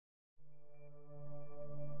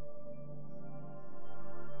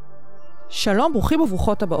שלום, ברוכים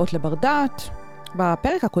וברוכות הבאות לבר דעת.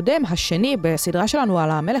 בפרק הקודם, השני בסדרה שלנו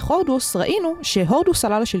על המלך הורדוס, ראינו שהורדוס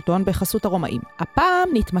עלה לשלטון בחסות הרומאים. הפעם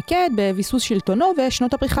נתמקד בביסוס שלטונו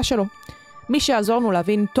ושנות הפריחה שלו. מי שיעזור לנו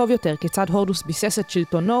להבין טוב יותר כיצד הורדוס ביסס את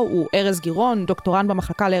שלטונו הוא ארז גירון, דוקטורנט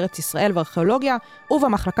במחלקה לארץ ישראל וארכיאולוגיה,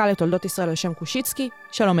 ובמחלקה לתולדות ישראל על שם קושיצקי.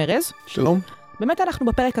 שלום ארז. שלום. באמת אנחנו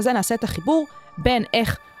בפרק הזה נעשה את החיבור בין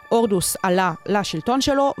איך הורדוס עלה לשלטון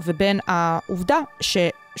שלו, ובין העובדה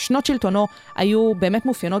ששנות שלטונו היו באמת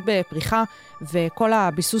מאופיינות בפריחה, וכל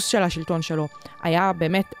הביסוס של השלטון שלו היה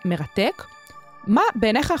באמת מרתק. מה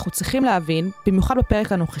בעיניך אנחנו צריכים להבין, במיוחד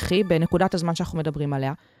בפרק הנוכחי, בנקודת הזמן שאנחנו מדברים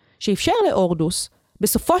עליה, שאפשר להורדוס,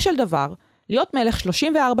 בסופו של דבר, להיות מלך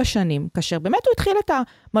 34 שנים, כאשר באמת הוא התחיל את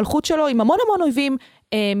המלכות שלו עם המון המון אויבים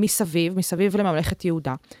מסביב לממלכת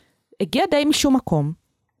יהודה. הגיע די משום מקום.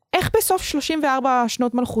 איך בסוף 34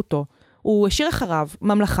 שנות מלכותו הוא השאיר אחריו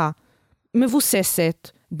ממלכה מבוססת,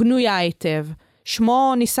 בנויה היטב,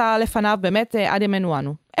 שמו ניסה לפניו באמת עד ימינו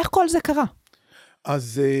אנו. איך כל זה קרה?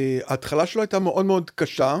 אז ההתחלה שלו הייתה מאוד מאוד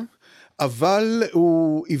קשה, אבל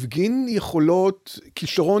הוא הפגין יכולות,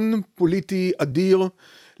 כישרון פוליטי אדיר,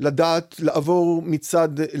 לדעת לעבור מצד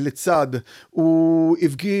לצד. הוא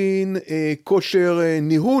הפגין כושר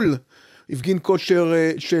ניהול, הפגין כושר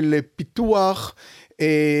של פיתוח,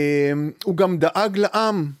 הוא גם דאג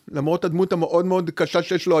לעם, למרות הדמות המאוד מאוד קשה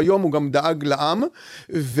שיש לו היום, הוא גם דאג לעם,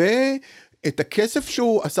 ואת הכסף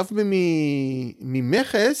שהוא אסף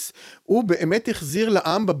ממכס, הוא באמת החזיר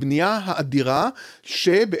לעם בבנייה האדירה,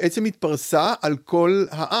 שבעצם התפרסה על כל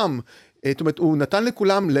העם. זאת אומרת, הוא נתן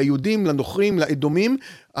לכולם, ליהודים, לנוכרים, לאדומים,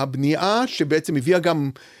 הבנייה שבעצם הביאה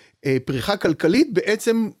גם פריחה כלכלית,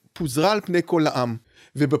 בעצם פוזרה על פני כל העם.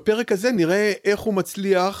 ובפרק הזה נראה איך הוא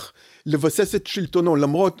מצליח לבסס את שלטונו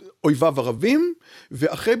למרות אויביו ערבים,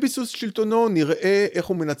 ואחרי ביסוס שלטונו נראה איך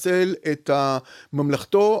הוא מנצל את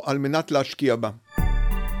ממלכתו על מנת להשקיע בה.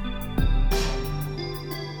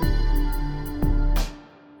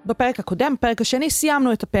 בפרק הקודם, בפרק השני,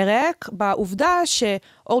 סיימנו את הפרק בעובדה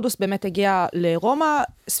שהורדוס באמת הגיע לרומא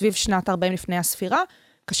סביב שנת 40 לפני הספירה,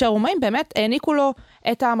 כאשר הרומאים באמת העניקו לו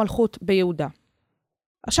את המלכות ביהודה.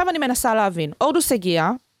 עכשיו אני מנסה להבין, הורדוס הגיע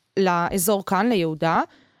לאזור כאן, ליהודה,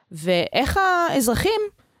 ואיך האזרחים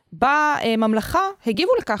בממלכה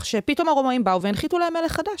הגיבו לכך שפתאום הרומאים באו והנחיתו להם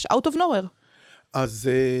מלך חדש, out of nowhere. אז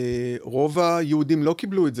רוב היהודים לא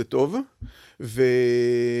קיבלו את זה טוב,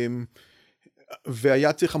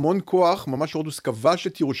 והיה צריך המון כוח, ממש הורדוס כבש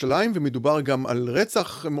את ירושלים, ומדובר גם על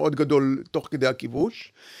רצח מאוד גדול תוך כדי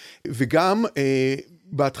הכיבוש, וגם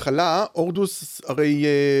בהתחלה הורדוס הרי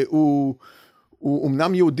הוא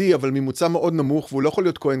אמנם יהודי, אבל ממוצא מאוד נמוך, והוא לא יכול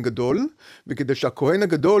להיות כהן גדול, וכדי שהכהן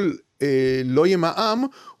הגדול לא יהיה מהעם,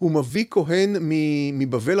 הוא מביא כהן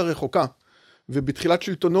מבבל הרחוקה. ובתחילת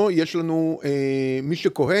שלטונו יש לנו מי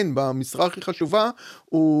שכהן במשרה הכי חשובה,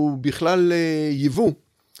 הוא בכלל יבוא.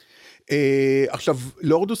 עכשיו,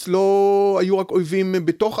 להורדוס לא היו רק אויבים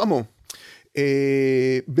בתוך עמו.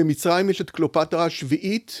 במצרים יש את קליאופטרה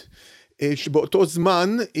השביעית, שבאותו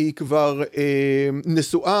זמן היא כבר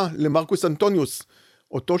נשואה למרקוס אנטוניוס,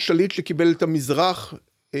 אותו שליט שקיבל את המזרח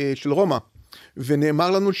של רומא,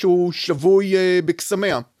 ונאמר לנו שהוא שבוי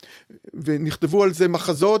בקסמיה, ונכתבו על זה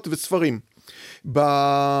מחזות וספרים.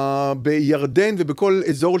 בירדן ובכל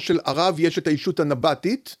אזור של ערב יש את הישות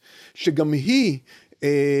הנבטית, שגם היא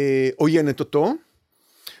עוינת אותו,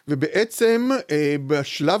 ובעצם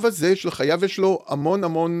בשלב הזה של חייו יש לו המון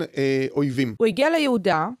המון אויבים. הוא הגיע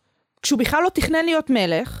ליהודה, כשהוא בכלל לא תכנן להיות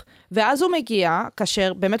מלך, ואז הוא מגיע,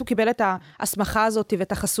 כאשר באמת הוא קיבל את ההסמכה הזאת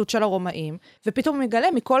ואת החסות של הרומאים, ופתאום הוא מגלה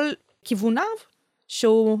מכל כיווניו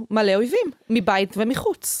שהוא מלא אויבים, מבית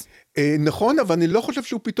ומחוץ. נכון, אבל אני לא חושב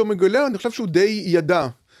שהוא פתאום מגלה, אני חושב שהוא די ידע.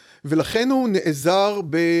 ולכן הוא נעזר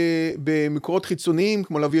במקורות חיצוניים,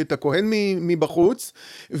 כמו להביא את הכהן מבחוץ,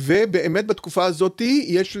 ובאמת בתקופה הזאת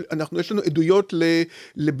יש לנו עדויות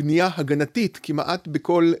לבנייה הגנתית, כמעט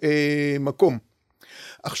בכל מקום.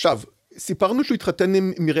 עכשיו, סיפרנו שהוא התחתן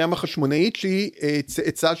עם מרים החשמונאית, שהיא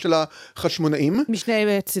צאצא של החשמונאים.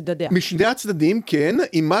 משני צדדיה. משני הצדדים, כן.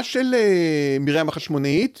 אמה של מרים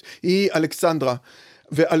החשמונאית היא אלכסנדרה.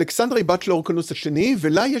 ואלכסנדרה היא בת של אורקנוס השני,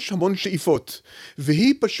 ולה יש המון שאיפות.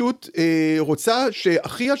 והיא פשוט רוצה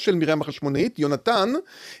שאחיה של מרים החשמונאית, יונתן,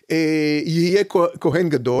 יהיה כהן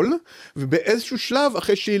גדול, ובאיזשהו שלב,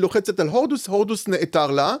 אחרי שהיא לוחצת על הורדוס, הורדוס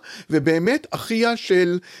נעתר לה, ובאמת אחיה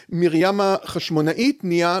של מרים החשמונאית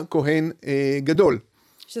נהיה כהן גדול.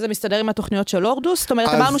 שזה מסתדר עם התוכניות של הורדוס? זאת אומרת,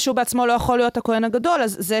 אמרנו שהוא בעצמו לא יכול להיות הכהן הגדול,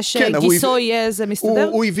 אז זה שגיסו יהיה, זה מסתדר?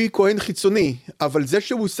 הוא הביא כהן חיצוני, אבל זה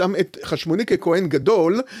שהוא שם את חשמוני ככהן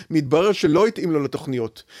גדול, מתברר שלא התאים לו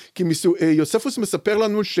לתוכניות. כי יוספוס מספר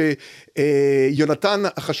לנו שיונתן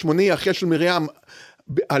החשמוני, אחיה של מרים,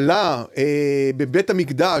 עלה בבית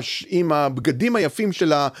המקדש עם הבגדים היפים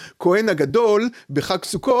של הכהן הגדול, בחג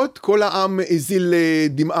סוכות, כל העם הזיל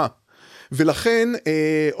דמעה. ולכן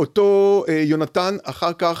אותו יונתן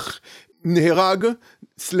אחר כך נהרג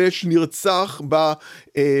 / נרצח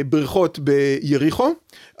בבריכות ביריחו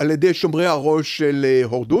על ידי שומרי הראש של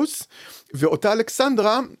הורדוס, ואותה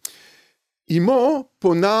אלכסנדרה אמו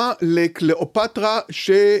פונה לקליאופטרה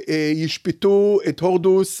שישפטו את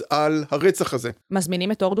הורדוס על הרצח הזה.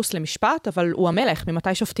 מזמינים את הורדוס למשפט, אבל הוא המלך,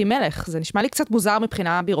 ממתי שופטים מלך? זה נשמע לי קצת מוזר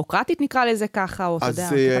מבחינה בירוקרטית, נקרא לזה ככה, או אתה יודע,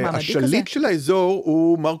 ככה מעמדי כזה. השליט של האזור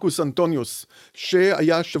הוא מרקוס אנטוניוס,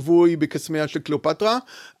 שהיה שבוי בקסמיה של קליאופטרה.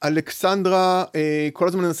 אלכסנדרה כל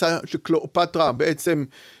הזמן נסעה שקליאופטרה בעצם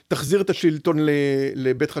תחזיר את השלטון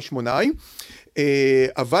לבית חשמונאי.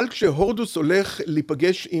 אבל כשהורדוס הולך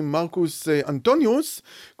להיפגש עם מרקוס אנטוניוס,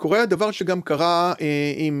 קורה הדבר שגם קרה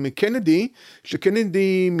עם קנדי,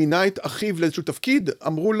 שקנדי מינה את אחיו לאיזשהו תפקיד,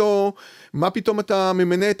 אמרו לו, מה פתאום אתה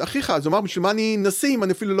ממנה את אחיך? אז הוא אמר, בשביל מה אני נשיא אם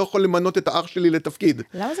אני אפילו לא יכול למנות את האח שלי לתפקיד?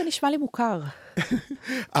 למה זה נשמע לי מוכר?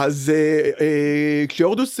 אז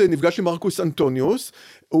כשהורדוס נפגש עם מרקוס אנטוניוס,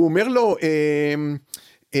 הוא אומר לו,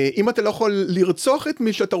 אם אתה לא יכול לרצוח את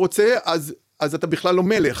מי שאתה רוצה, אז אתה בכלל לא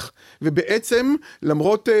מלך, ובעצם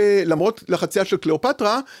למרות לחציה של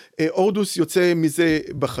קליאופטרה, הורדוס יוצא מזה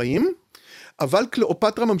בחיים, אבל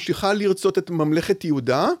קליאופטרה ממשיכה לרצות את ממלכת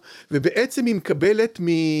יהודה, ובעצם היא מקבלת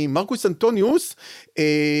ממרקוס אנטוניוס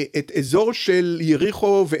את אזור של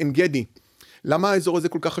יריחו ועין גדי. למה האזור הזה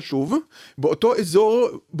כל כך חשוב? באותו אזור,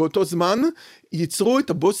 באותו זמן, ייצרו את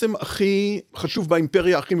הבושם הכי חשוב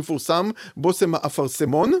באימפריה, הכי מפורסם, בושם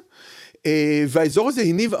האפרסמון, והאזור הזה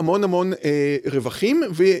הניב המון המון רווחים,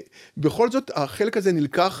 ובכל זאת החלק הזה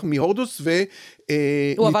נלקח מהורדוס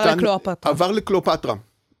הוא עבר לקליאופטרה.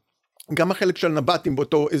 גם החלק של נבטים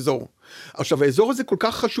באותו אזור. עכשיו, האזור הזה כל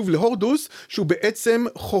כך חשוב להורדוס, שהוא בעצם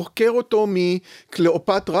חוקר אותו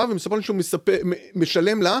מקליאופטרה, ומספר לנו שהוא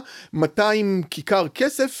משלם לה 200 כיכר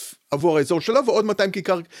כסף עבור האזור שלו, ועוד 200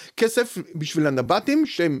 כיכר כסף בשביל הנבטים,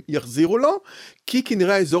 שהם יחזירו לו, כי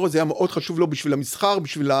כנראה האזור הזה היה מאוד חשוב לו בשביל המסחר,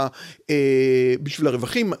 בשביל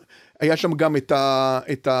הרווחים. היה שם גם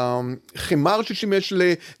את החמר ששימש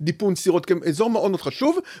לדיפון סירות, אזור מאוד מאוד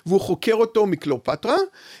חשוב, והוא חוקר אותו מקליאופטרה,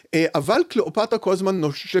 אבל קליאופטרה כל הזמן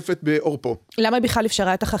נושפת בעורפו. למה בכלל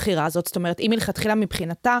אפשרה את החכירה הזאת? זאת אומרת, אם מלכתחילה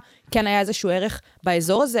מבחינתה, כן היה איזשהו ערך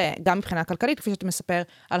באזור הזה, גם מבחינה כלכלית, כפי שאתה מספר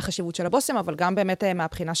על החשיבות של הבושם, אבל גם באמת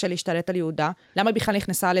מהבחינה של להשתלט על יהודה, למה בכלל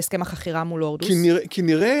נכנסה להסכם החכירה מול הורדוס?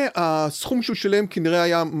 כנראה הסכום שהוא שלם, כנראה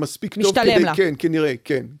היה מספיק טוב. משתלם לה. כן, כנראה,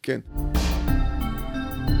 כן.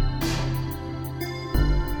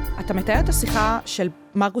 אתה מתאר את השיחה של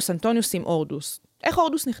מרקוס אנטוניוס עם הורדוס. איך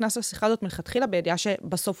הורדוס נכנס לשיחה הזאת מלכתחילה בידיעה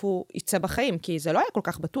שבסוף הוא יצא בחיים? כי זה לא היה כל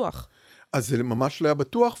כך בטוח. אז זה ממש לא היה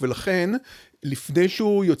בטוח, ולכן לפני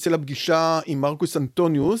שהוא יוצא לפגישה עם מרקוס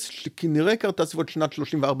אנטוניוס, שכנראה קרתה סביבות שנת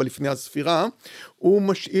 34 לפני הספירה, הוא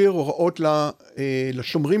משאיר הוראות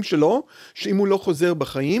לשומרים שלו, שאם הוא לא חוזר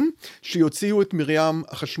בחיים, שיוציאו את מרים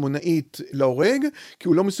החשמונאית להורג, כי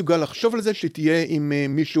הוא לא מסוגל לחשוב על זה שתהיה עם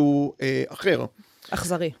מישהו אחר.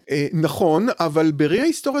 אכזרי. נכון, אבל בראי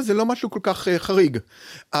ההיסטוריה זה לא משהו כל כך חריג.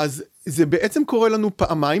 אז זה בעצם קורה לנו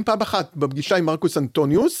פעמיים, פעם אחת בפגישה עם מרקוס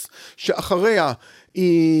אנטוניוס, שאחריה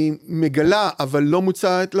היא מגלה אבל לא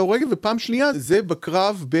מוצאת להורג, ופעם שנייה זה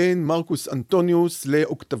בקרב בין מרקוס אנטוניוס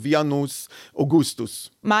לאוקטביאנוס אוגוסטוס.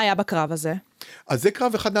 מה היה בקרב הזה? אז זה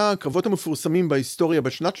קרב אחד הקרבות המפורסמים בהיסטוריה,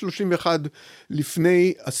 בשנת 31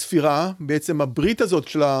 לפני הספירה, בעצם הברית הזאת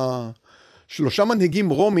של שלושה מנהיגים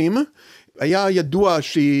רומים, היה ידוע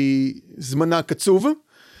שהיא זמנה קצוב,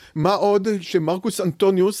 מה עוד שמרקוס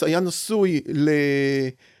אנטוניוס היה נשוי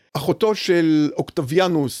לאחותו של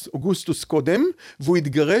אוקטביאנוס אוגוסטוס קודם, והוא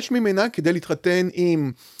התגרש ממנה כדי להתחתן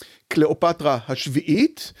עם קליאופטרה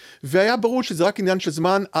השביעית, והיה ברור שזה רק עניין של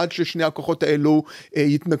זמן עד ששני הכוחות האלו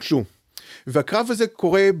יתנגשו. והקרב הזה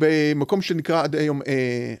קורה במקום שנקרא עד היום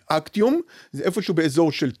אקטיום, זה איפשהו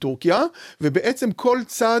באזור של טורקיה, ובעצם כל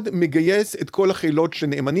צד מגייס את כל החילות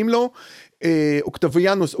שנאמנים לו,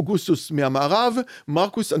 אוקטביאנוס אוגוסטוס מהמערב,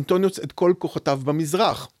 מרקוס אנטוניוס את כל כוחותיו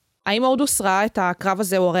במזרח. האם הורדוס ראה את הקרב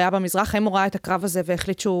הזה, הוא הרי היה במזרח, האם הוא ראה את הקרב הזה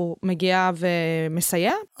והחליט שהוא מגיע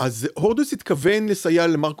ומסייע? אז הורדוס התכוון לסייע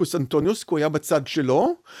למרקוס אנטוניוס, כי הוא היה בצד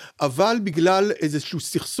שלו, אבל בגלל איזשהו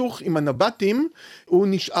סכסוך עם הנבטים, הוא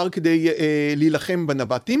נשאר כדי להילחם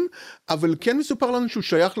בנבטים, אבל כן מסופר לנו שהוא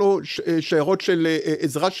שייך לו שיירות של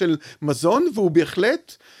עזרה של מזון, והוא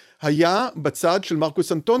בהחלט היה בצד של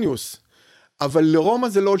מרקוס אנטוניוס. אבל לרומא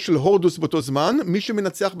זה לא של הורדוס באותו זמן, מי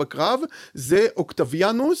שמנצח בקרב זה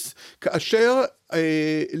אוקטביאנוס, כאשר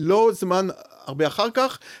לא זמן הרבה אחר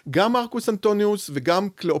כך, גם מרקוס אנטוניוס וגם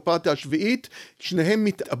קליאופטרה השביעית, שניהם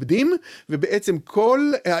מתאבדים, ובעצם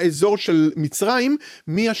כל האזור של מצרים,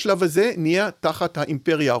 מהשלב הזה נהיה תחת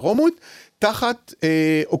האימפריה הרומית, תחת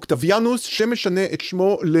אוקטביאנוס שמשנה את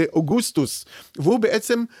שמו לאוגוסטוס, והוא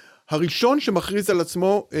בעצם הראשון שמכריז על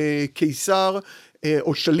עצמו קיסר,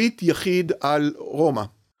 או שליט יחיד על רומא.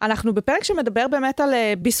 אנחנו בפרק שמדבר באמת על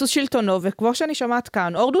ביסוס שלטונו, וכמו שאני שומעת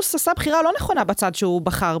כאן, הורדוס עשה בחירה לא נכונה בצד שהוא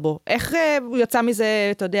בחר בו. איך הוא יצא מזה,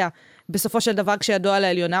 אתה יודע, בסופו של דבר כשידוע על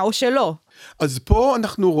העליונה, או שלא? אז פה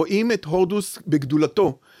אנחנו רואים את הורדוס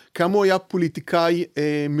בגדולתו, כמה הוא היה פוליטיקאי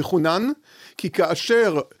מחונן, כי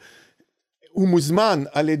כאשר הוא מוזמן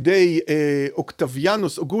על ידי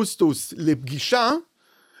אוקטביאנוס אוגוסטוס לפגישה,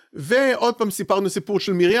 ועוד פעם סיפרנו סיפור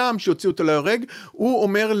של מרים שהוציא אותה להורג, הוא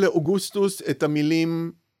אומר לאוגוסטוס את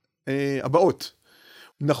המילים הבאות.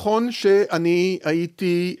 נכון שאני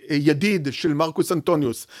הייתי ידיד של מרקוס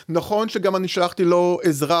אנטוניוס, נכון שגם אני שלחתי לו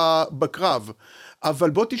עזרה בקרב, אבל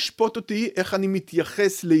בוא תשפוט אותי איך אני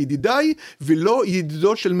מתייחס לידידיי, ולא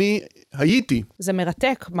ידידו של מי הייתי. זה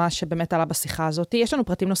מרתק מה שבאמת עלה בשיחה הזאת. יש לנו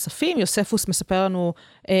פרטים נוספים, יוספוס מספר לנו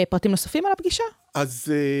פרטים נוספים על הפגישה?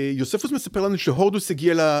 אז יוספוס מספר לנו שהורדוס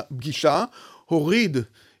הגיע לפגישה, הוריד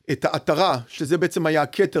את העטרה, שזה בעצם היה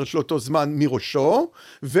הכתר של אותו זמן מראשו,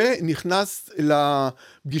 ונכנס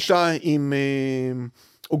לפגישה עם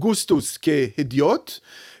אוגוסטוס כהדיוט,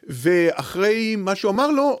 ואחרי מה שהוא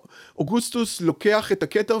אמר לו, אוגוסטוס לוקח את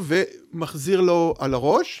הכתר ומחזיר לו על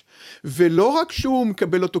הראש, ולא רק שהוא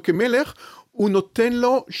מקבל אותו כמלך, הוא נותן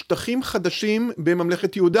לו שטחים חדשים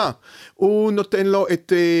בממלכת יהודה. הוא נותן לו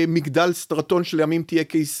את מגדל סטרטון שלימים תהיה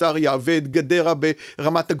קיסריה, ואת גדרה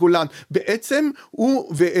ברמת הגולן. בעצם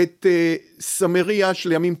הוא ואת סמריה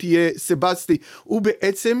שלימים תהיה סבסטי. הוא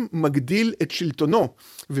בעצם מגדיל את שלטונו.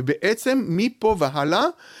 ובעצם מפה והלאה,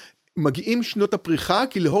 מגיעים שנות הפריחה,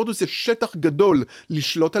 כי להורדוס יש שטח גדול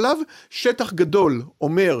לשלוט עליו. שטח גדול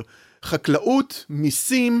אומר חקלאות,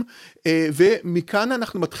 מיסים, ומכאן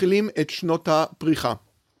אנחנו מתחילים את שנות הפריחה.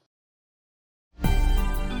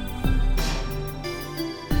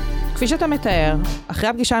 כפי שאתה מתאר, אחרי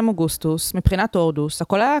הפגישה עם אוגוסטוס, מבחינת הורדוס,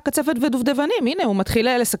 הכל היה קצפת ודובדבנים. הנה, הוא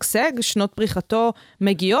מתחיל לשגשג, שנות פריחתו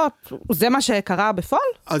מגיעות. זה מה שקרה בפועל?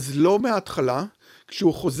 אז לא מההתחלה.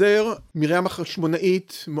 כשהוא חוזר, מרים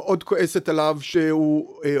החשמונאית מאוד כועסת עליו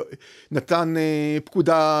שהוא נתן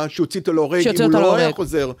פקודה שהוציא אותו להורג, אם הוא לא היה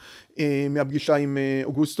חוזר מהפגישה עם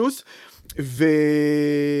אוגוסטוס,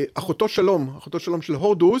 ואחותו שלום של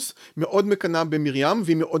הורדוס מאוד מקנה במרים,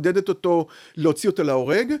 והיא מעודדת אותו להוציא אותו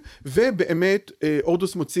להורג, ובאמת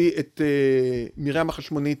הורדוס מוציא את מרים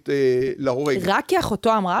החשמונאית להורג. רק כי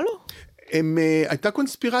אחותו אמרה לו? הייתה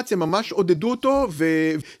קונספירציה, ממש עודדו אותו,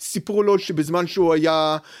 וסיפרו לו שבזמן שהוא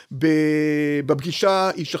היה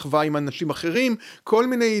בפגישה, היא שכבה עם אנשים אחרים, כל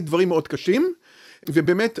מיני דברים מאוד קשים,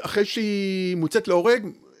 ובאמת, אחרי שהיא מוצאת להורג,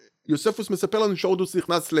 יוספוס מספר לנו שהורדוס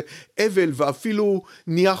נכנס לאבל, ואפילו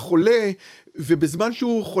נהיה חולה, ובזמן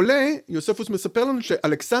שהוא חולה, יוספוס מספר לנו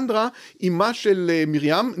שאלכסנדרה, אמה של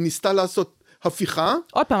מרים, ניסתה לעשות הפיכה.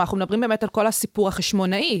 עוד פעם, אנחנו מדברים באמת על כל הסיפור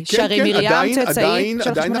החשמונאי, שהרי מרים צאצאית של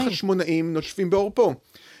עדיין החשמונאים נושפים בעורפו.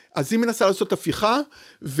 אז היא מנסה לעשות הפיכה,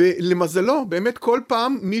 ולמזלו, באמת כל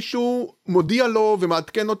פעם מישהו מודיע לו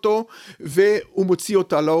ומעדכן אותו, והוא מוציא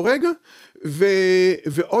אותה להורג,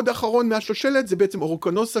 ועוד אחרון מהשושלת, זה בעצם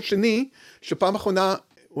אורקנוס השני, שפעם אחרונה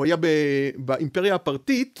הוא היה באימפריה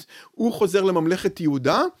הפרטית, הוא חוזר לממלכת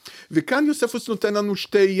יהודה, וכאן יוספוס נותן לנו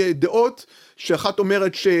שתי דעות, שאחת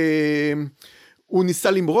אומרת שהוא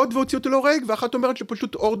ניסה למרוד והוציא אותו להורג, ואחת אומרת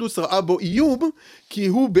שפשוט הורדוס ראה בו איוב, כי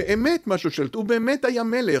הוא באמת משהו שלט, הוא באמת היה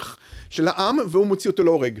מלך של העם, והוא מוציא אותו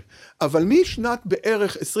להורג. אבל משנת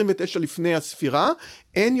בערך 29 לפני הספירה,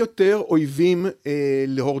 אין יותר אויבים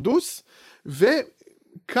להורדוס,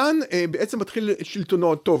 וכאן בעצם מתחיל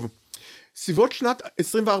שלטונו הטוב. סביבות שנת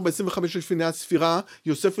 24-25 לפני הספירה,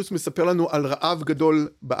 יוספוס מספר לנו על רעב גדול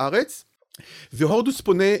בארץ, והורדוס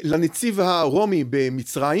פונה לנציב הרומי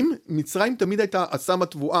במצרים. מצרים תמיד הייתה אסם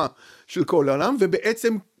התבואה של כל העולם,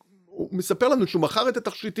 ובעצם הוא מספר לנו שהוא מכר את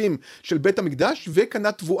התכשיטים של בית המקדש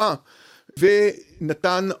וקנה תבואה.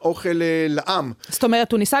 ונתן אוכל לעם. זאת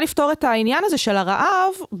אומרת, הוא ניסה לפתור את העניין הזה של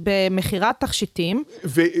הרעב במחירת תכשיטים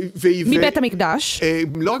מבית המקדש.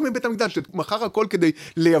 לא רק מבית המקדש, מכר הכל כדי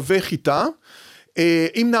לייבא חיטה.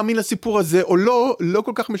 אם נאמין לסיפור הזה או לא, לא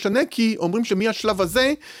כל כך משנה, כי אומרים שמהשלב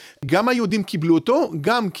הזה, גם היהודים קיבלו אותו,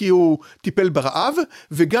 גם כי הוא טיפל ברעב,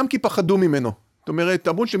 וגם כי פחדו ממנו. זאת אומרת,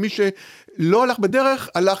 אמרו שמי שלא הלך בדרך,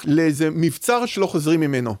 הלך לאיזה מבצר שלא חוזרים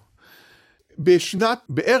ממנו. בשנת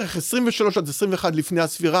בערך 23 עד 21 לפני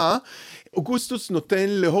הספירה, אוגוסטוס נותן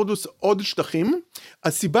להורדוס עוד שטחים.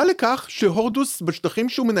 הסיבה לכך שהורדוס בשטחים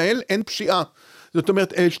שהוא מנהל אין פשיעה. זאת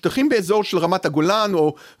אומרת, שטחים באזור של רמת הגולן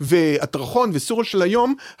והטרחון וסוריה של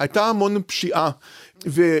היום, הייתה המון פשיעה.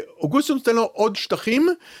 ואוגוסטוס נותן לו עוד שטחים,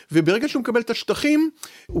 וברגע שהוא מקבל את השטחים,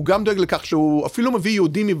 הוא גם דואג לכך שהוא אפילו מביא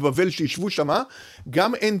יהודים מבבל שישבו שמה,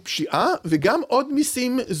 גם אין פשיעה, וגם עוד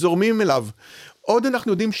מיסים זורמים אליו. עוד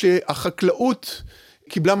אנחנו יודעים שהחקלאות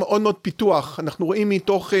קיבלה מאוד מאוד פיתוח, אנחנו רואים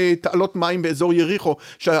מתוך תעלות מים באזור יריחו,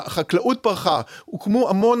 שהחקלאות פרחה, הוקמו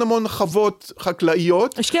המון המון חוות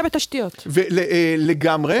חקלאיות. השקיע בתשתיות.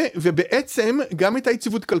 לגמרי, ובעצם גם את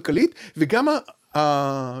היציבות כלכלית, וגם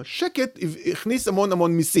השקט הכניס המון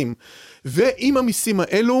המון מיסים. ועם המיסים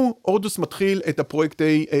האלו, הורדוס מתחיל את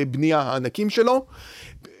הפרויקטי בנייה הענקים שלו,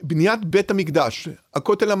 בניית בית המקדש,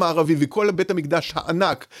 הכותל המערבי וכל בית המקדש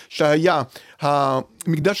הענק, שהיה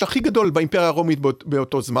המקדש הכי גדול באימפריה הרומית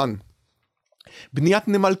באותו זמן. בניית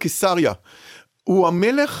נמל קיסריה, הוא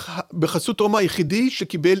המלך בחסות רומא היחידי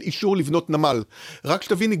שקיבל אישור לבנות נמל. רק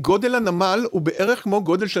שתביני, גודל הנמל הוא בערך כמו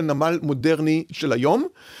גודל של נמל מודרני של היום,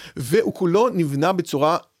 והוא כולו נבנה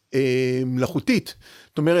בצורה מלאכותית.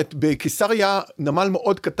 זאת אומרת, בקיסריה נמל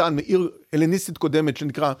מאוד קטן, מעיר הלניסטית קודמת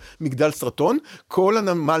שנקרא מגדל סרטון, כל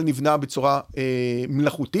הנמל נבנה בצורה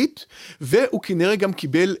מלאכותית, והוא כנראה גם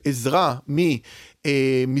קיבל עזרה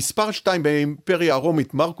ממספר 2 באימפריה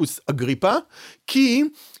הרומית, מרקוס אגריפה, כי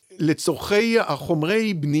לצורכי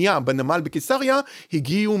החומרי בנייה בנמל בקיסריה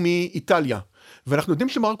הגיעו מאיטליה. ואנחנו יודעים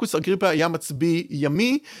שמרקוס אגריפה היה מצביא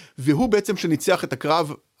ימי, והוא בעצם שניצח את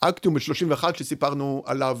הקרב אקטיום ב-31 שסיפרנו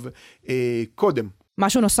עליו קודם.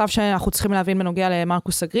 משהו נוסף שאנחנו צריכים להבין בנוגע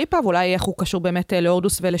למרקוס אגריפה, ואולי איך הוא קשור באמת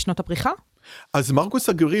להורדוס ולשנות הפריחה? אז מרקוס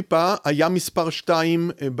אגריפה היה מספר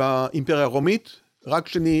 2 באימפריה הרומית, רק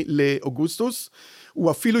שני לאוגוסטוס,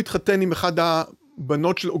 הוא אפילו התחתן עם אחד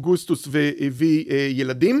הבנות של אוגוסטוס והביא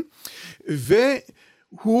ילדים,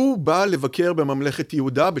 והוא בא לבקר בממלכת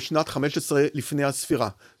יהודה בשנת 15 לפני הספירה.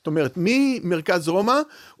 זאת אומרת, ממרכז רומא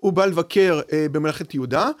הוא בא לבקר בממלכת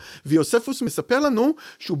יהודה, ויוספוס מספר לנו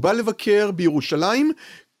שהוא בא לבקר בירושלים,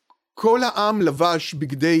 כל העם לבש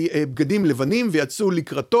בגדים לבנים ויצאו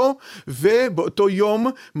לקראתו, ובאותו יום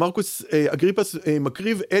מרקוס אגריפס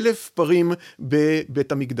מקריב 1,000 פרים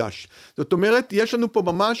בבית המקדש. זאת אומרת, יש לנו פה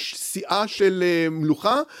ממש שיאה של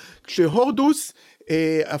מלוכה, כשהורדוס,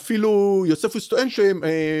 אפילו יוספוס טוען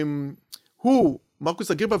שהוא,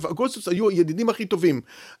 מרקוס אגריפה ואוגוסטוס היו הידידים הכי טובים.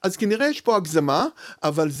 אז כנראה יש פה הגזמה,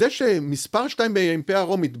 אבל זה שמספר 2 באימפריה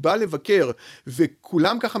הרומית בא לבקר,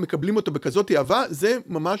 וכולם ככה מקבלים אותו בכזאת אהבה, זה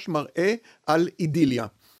ממש מראה על אידיליה.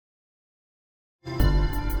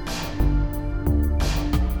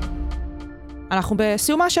 אנחנו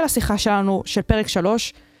בסיומה של השיחה שלנו, של פרק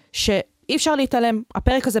 3, שאי אפשר להתעלם.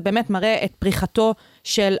 הפרק הזה באמת מראה את פריחתו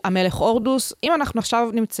של המלך הורדוס. אם אנחנו עכשיו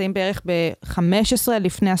נמצאים בערך ב-15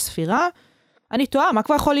 לפני הספירה, אני טועה, מה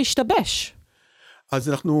כבר יכול להשתבש? אז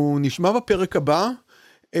אנחנו נשמע בפרק הבא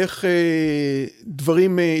איך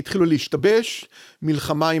דברים התחילו להשתבש,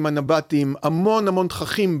 מלחמה עם הנבטים, המון המון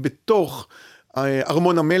תככים בתוך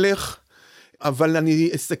ארמון המלך, אבל אני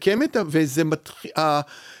אסכם את וזה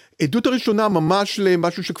העדות הראשונה ממש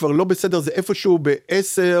למשהו שכבר לא בסדר, זה איפשהו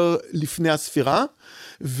ב10 לפני הספירה,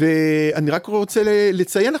 ואני רק רוצה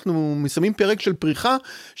לציין, אנחנו מסיימים פרק של פריחה,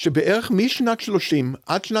 שבערך משנת 30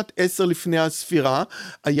 עד שנת 10 לפני הספירה,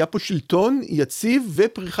 היה פה שלטון יציב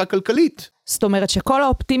ופריחה כלכלית. זאת אומרת שכל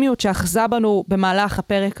האופטימיות שאחזה בנו במהלך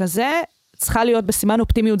הפרק הזה, צריכה להיות בסימן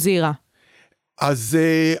אופטימיות זהירה.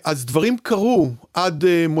 אז דברים קרו עד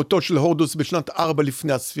מותו של הורדוס בשנת 4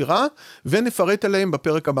 לפני הספירה, ונפרט עליהם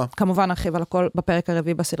בפרק הבא. כמובן נרחיב על הכל בפרק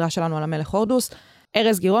הרביעי בסדרה שלנו על המלך הורדוס.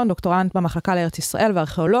 ארז גירון, דוקטורנט במחלקה לארץ ישראל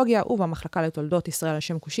וארכיאולוגיה, ובמחלקה לתולדות ישראל על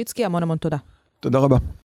שם קושיצקי, המון המון תודה. תודה רבה.